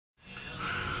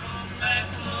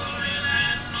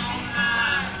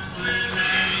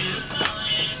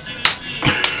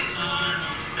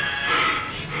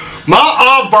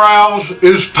eyebrows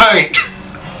is paint.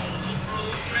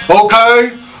 Okay?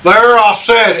 There, I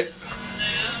said it.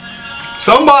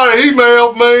 Somebody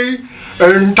emailed me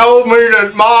and told me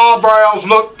that my eyebrows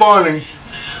look funny.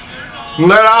 And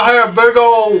that I have big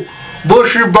old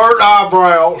bushy burnt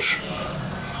eyebrows.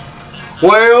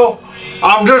 Well,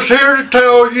 I'm just here to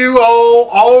tell you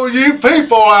all you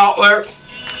people out there.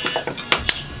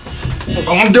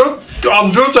 I'm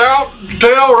just out to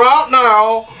tell right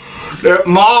now that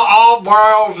my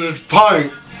eyebrows is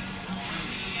paint.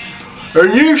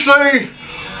 And you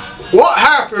see, what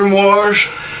happened was,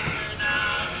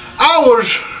 I was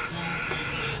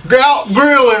out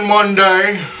grilling one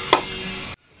day.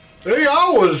 See, I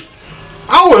was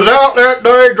out that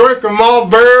day drinking my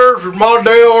beers with my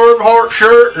Daryll Earnhardt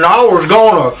shirt, and I was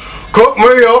gonna cook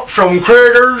me up some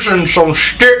critters and some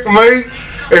stick meat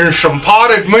and some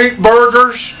potted meat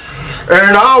burgers,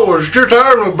 and I was just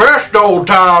having the best old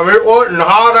time. It wasn't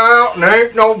hot out and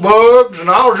ain't no bugs, and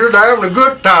I was just having a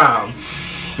good time.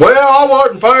 Well, I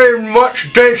wasn't paying much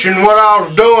attention to what I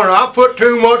was doing. I put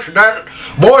too much of that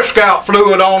Boy Scout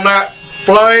fluid on that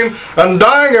flame, and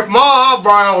dang if my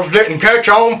eyebrows didn't catch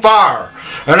on fire.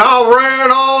 And I ran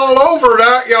all over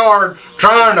that yard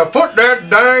trying to put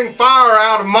that dang fire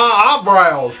out of my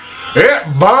eyebrows.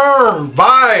 It burned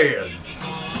bad.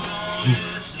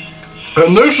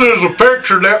 And this is a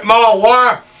picture that my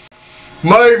wife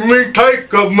made me take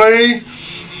of me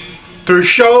to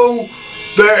show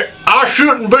that I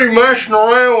shouldn't be messing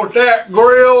around with that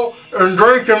grill and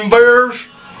drinking beers.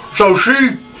 So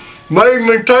she made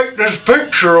me take this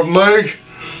picture of me.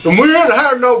 And we didn't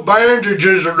have no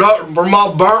bandages or nothing for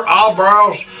my burnt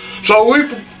eyebrows. So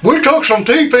we took some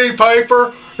TP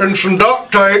paper and some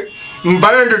duct tape and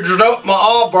bandaged up my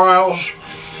eyebrows.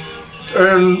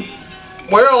 And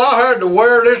well, I had to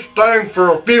wear this thing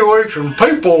for a few weeks, and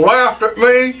people laughed at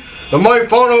me and made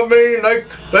fun of me, and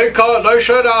they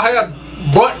said I had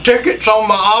butt tickets on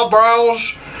my eyebrows,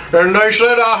 and they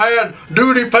said I had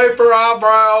duty paper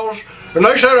eyebrows, and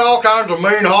they said all kinds of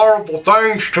mean, horrible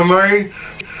things to me.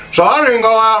 So I didn't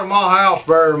go out of my house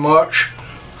very much.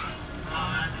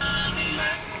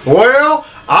 Well,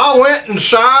 I went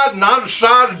inside and I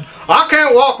decided I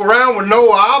can't walk around with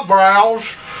no eyebrows.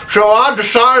 So I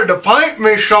decided to paint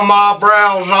me some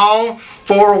eyebrows on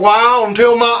for a while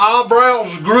until my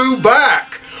eyebrows grew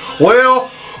back. Well,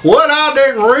 what I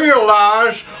didn't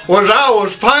realize was I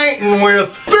was painting with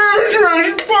this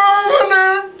is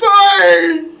permanent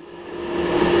paint.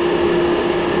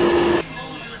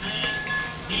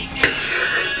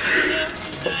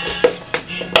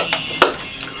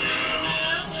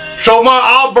 So my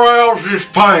eyebrows is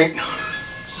paint.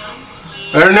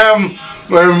 And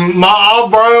my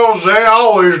eyebrows, they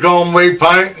always gonna be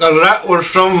paint, because that was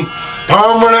some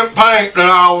permanent paint that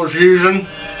I was using.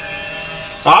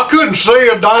 I couldn't see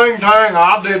a dang thing.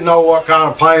 I didn't know what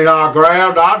kind of paint I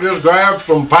grabbed. I just grabbed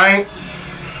some paint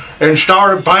and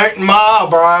started painting my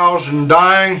eyebrows, and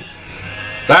dang,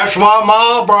 that's why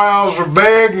my eyebrows are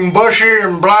big and bushy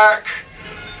and black.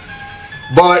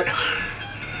 But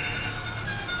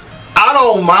I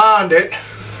don't mind it.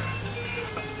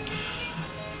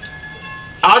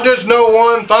 I just know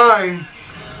one thing.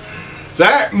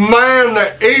 That man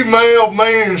that emailed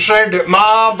me and said that my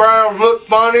eyebrows look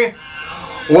funny,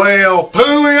 well,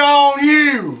 pooey on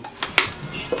you.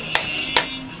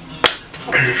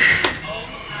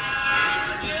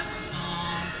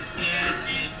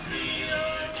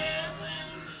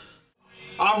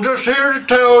 I'm just here to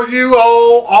tell you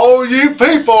all you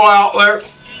people out there.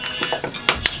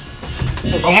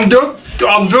 I'm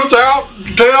just out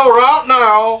to tell right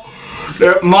now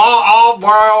that my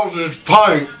eyebrows is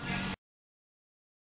paint.